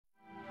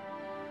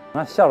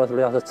俺小的时候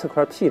要是吃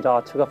块皮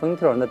渣，吃个粉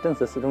条，那真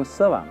是种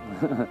奢望。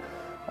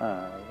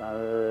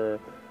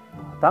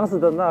当时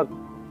的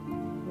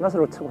那时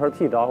候吃块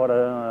皮渣或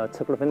者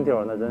吃块粉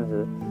条，那真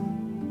是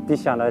比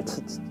现在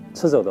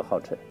吃肉都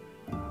好吃。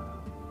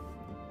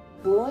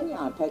过年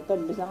才搁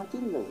二三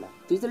斤肉了，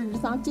对这二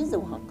三斤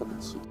肉还搁不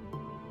起。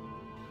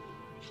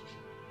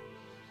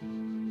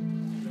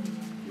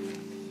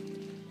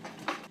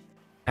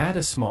Add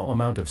a small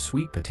amount of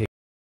sweet potato.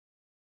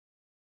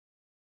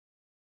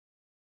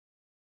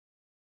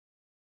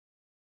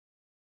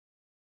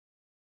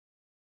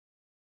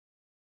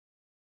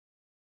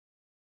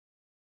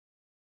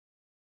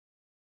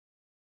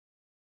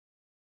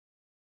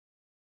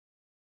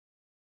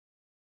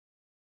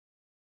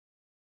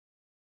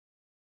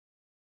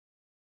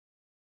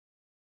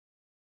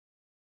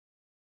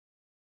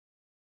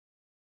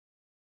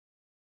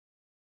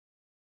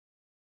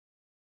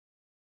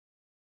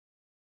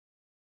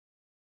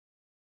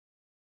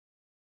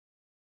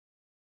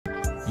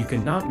 You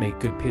cannot make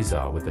good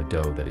pizza with a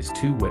dough that is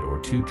too wet or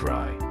too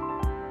dry.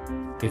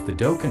 If the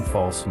dough can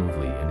fall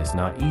smoothly and is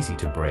not easy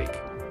to break,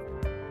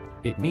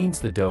 it means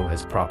the dough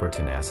has proper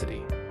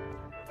tenacity.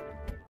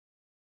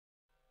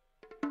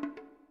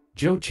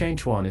 Zhou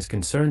Changchuan is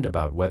concerned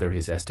about whether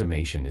his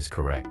estimation is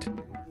correct.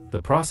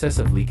 The process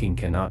of leaking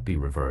cannot be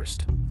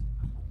reversed.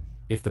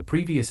 If the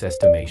previous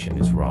estimation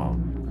is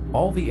wrong,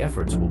 all the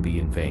efforts will be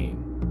in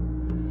vain.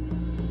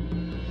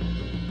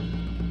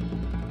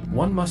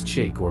 One must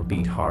shake or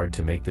beat hard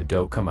to make the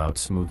dough come out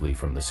smoothly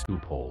from the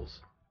scoop holes.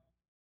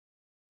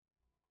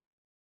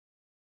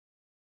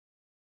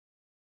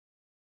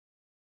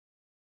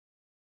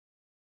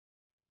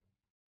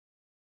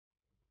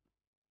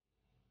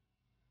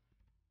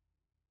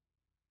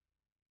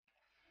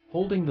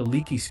 Holding the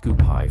leaky scoop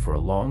high for a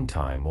long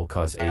time will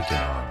cause ache in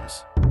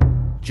arms.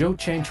 Zhou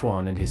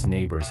Changchuan and his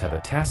neighbors have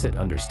a tacit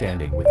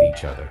understanding with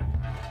each other.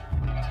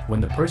 When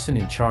the person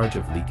in charge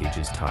of leakage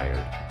is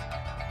tired,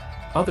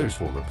 others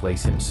will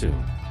replace him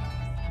soon.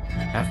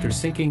 After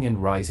sinking and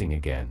rising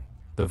again,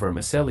 the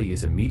vermicelli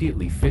is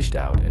immediately fished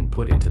out and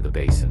put into the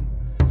basin.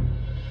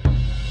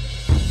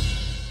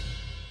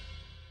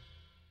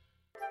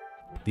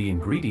 The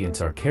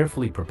ingredients are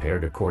carefully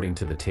prepared according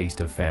to the taste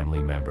of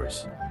family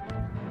members.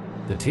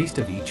 The taste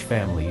of each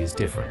family is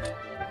different.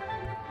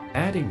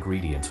 Add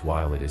ingredients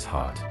while it is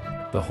hot.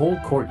 The whole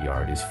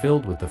courtyard is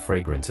filled with the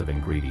fragrance of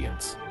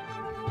ingredients.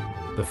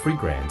 The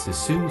fragrance is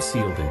soon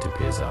sealed into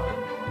pizza.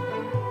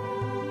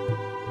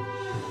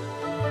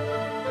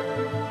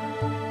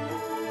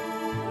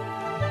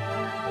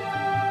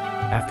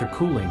 After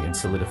cooling and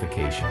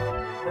solidification,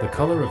 the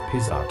color of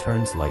pizza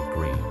turns light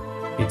green.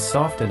 It's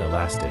soft and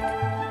elastic.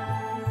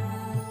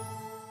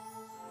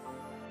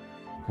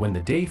 When the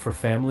day for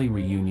family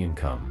reunion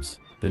comes,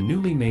 the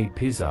newly made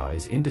pizza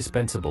is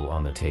indispensable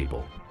on the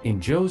table. In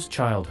Zhou's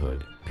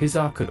childhood,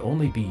 pizza could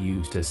only be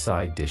used as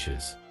side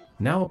dishes.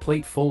 Now a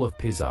plate full of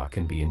pizza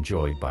can be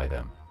enjoyed by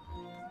them.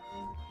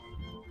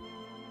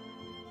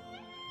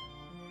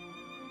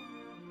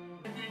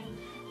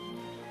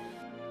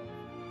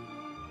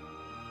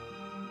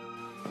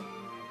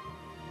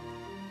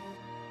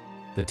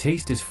 The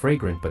taste is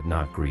fragrant but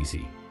not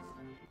greasy.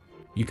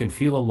 You can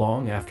feel a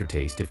long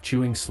aftertaste if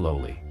chewing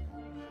slowly.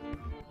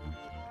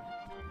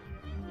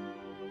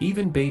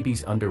 Even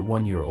babies under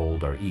 1 year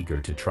old are eager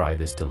to try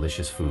this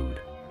delicious food.